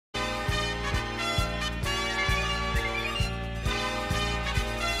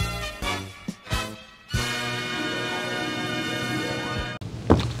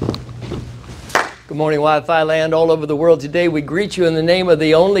morning, Wi-Fi land all over the world. Today we greet you in the name of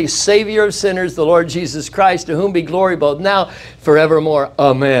the only Savior of sinners, the Lord Jesus Christ, to whom be glory both now, forevermore.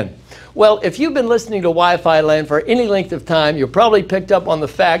 Amen. Well, if you've been listening to Wi-Fi land for any length of time, you probably picked up on the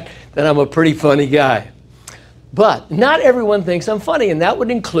fact that I'm a pretty funny guy. But not everyone thinks I'm funny, and that would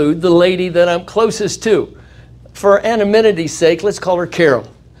include the lady that I'm closest to. For anonymity's sake, let's call her Carol.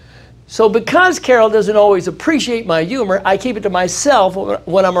 So because Carol doesn't always appreciate my humor, I keep it to myself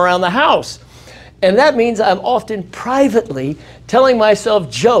when I'm around the house. And that means I'm often privately telling myself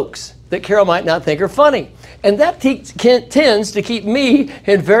jokes that Carol might not think are funny. And that tends to keep me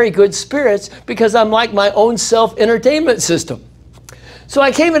in very good spirits because I'm like my own self-entertainment system. So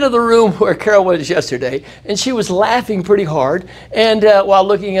I came into the room where Carol was yesterday, and she was laughing pretty hard and while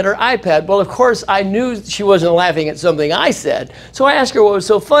looking at her iPad. Well, of course, I knew she wasn't laughing at something I said. So I asked her what was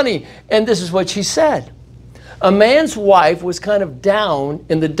so funny, and this is what she said. A man's wife was kind of down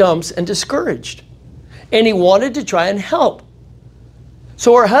in the dumps and discouraged, and he wanted to try and help.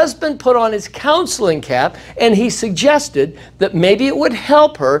 So her husband put on his counseling cap, and he suggested that maybe it would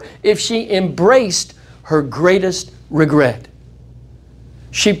help her if she embraced her greatest regret.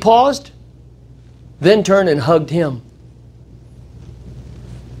 She paused, then turned and hugged him.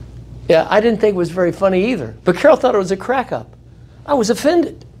 Yeah, I didn't think it was very funny either, but Carol thought it was a crack up. I was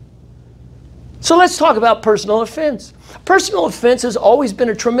offended. So let's talk about personal offense. Personal offense has always been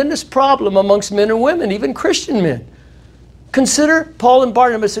a tremendous problem amongst men and women, even Christian men. Consider Paul and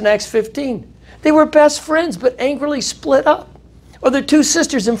Barnabas in Acts 15. They were best friends, but angrily split up. Or the two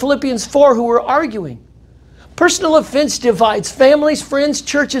sisters in Philippians 4 who were arguing. Personal offense divides families, friends,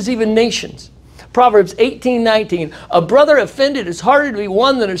 churches, even nations. Proverbs 18:19, a brother offended is harder to be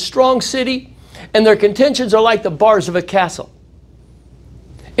won than a strong city, and their contentions are like the bars of a castle.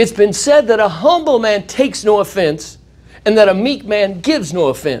 It's been said that a humble man takes no offense, and that a meek man gives no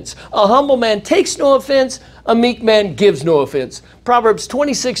offense. A humble man takes no offense, a meek man gives no offense. Proverbs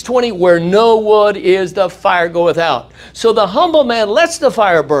 26:20, where no wood is, the fire goeth out. So the humble man lets the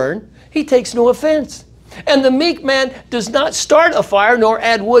fire burn, he takes no offense. And the meek man does not start a fire nor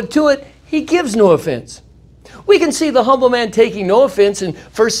add wood to it, he gives no offense. We can see the humble man taking no offense in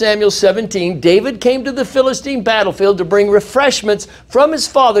 1 Samuel 17. David came to the Philistine battlefield to bring refreshments from his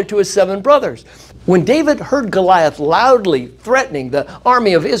father to his 7 brothers. When David heard Goliath loudly threatening the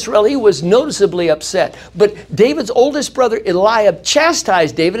army of Israel, he was noticeably upset. But David's oldest brother Eliab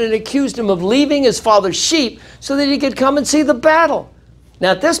chastised David and accused him of leaving his father's sheep so that he could come and see the battle. Now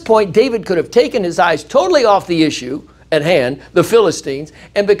at this point, David could have taken his eyes totally off the issue at hand, the Philistines,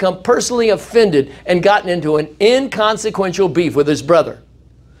 and become personally offended and gotten into an inconsequential beef with his brother.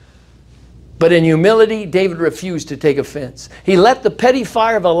 But in humility, David refused to take offense. He let the petty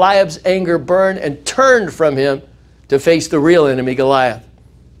fire of Eliab's anger burn and turned from him to face the real enemy, Goliath.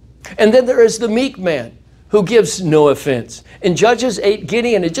 And then there is the meek man who gives no offense. In Judges 8,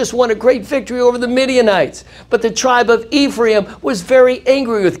 Gideon had just won a great victory over the Midianites. But the tribe of Ephraim was very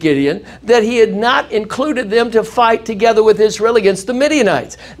angry with Gideon that he had not included them to fight together with Israel against the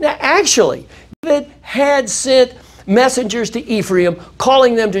Midianites. Now actually, David had sent messengers to Ephraim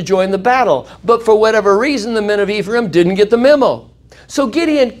calling them to join the battle. But for whatever reason, the men of Ephraim didn't get the memo. So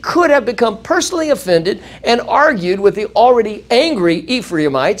Gideon could have become personally offended and argued with the already angry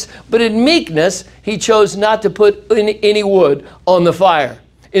Ephraimites, but in meekness, he chose not to put any wood on the fire.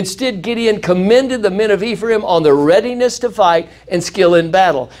 Instead, Gideon commended the men of Ephraim on their readiness to fight and skill in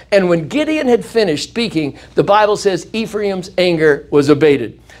battle. And when Gideon had finished speaking, the Bible says Ephraim's anger was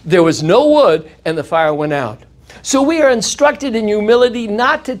abated. There was no wood and the fire went out. So we are instructed in humility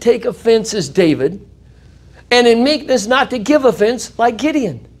not to take offense as David, and in meekness not to give offense like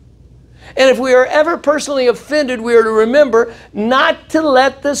Gideon. And if we are ever personally offended, we are to remember not to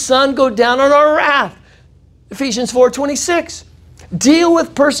let the sun go down on our wrath. Ephesians 4:26. Deal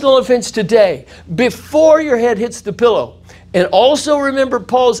with personal offense today before your head hits the pillow. And also remember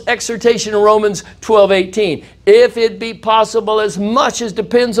Paul's exhortation in Romans 12:18. If it be possible, as much as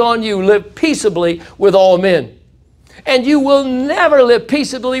depends on you, live peaceably with all men. And you will never live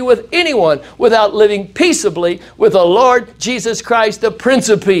peaceably with anyone without living peaceably with the Lord Jesus Christ, the Prince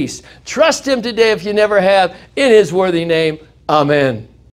of Peace. Trust Him today if you never have. In His worthy name, amen.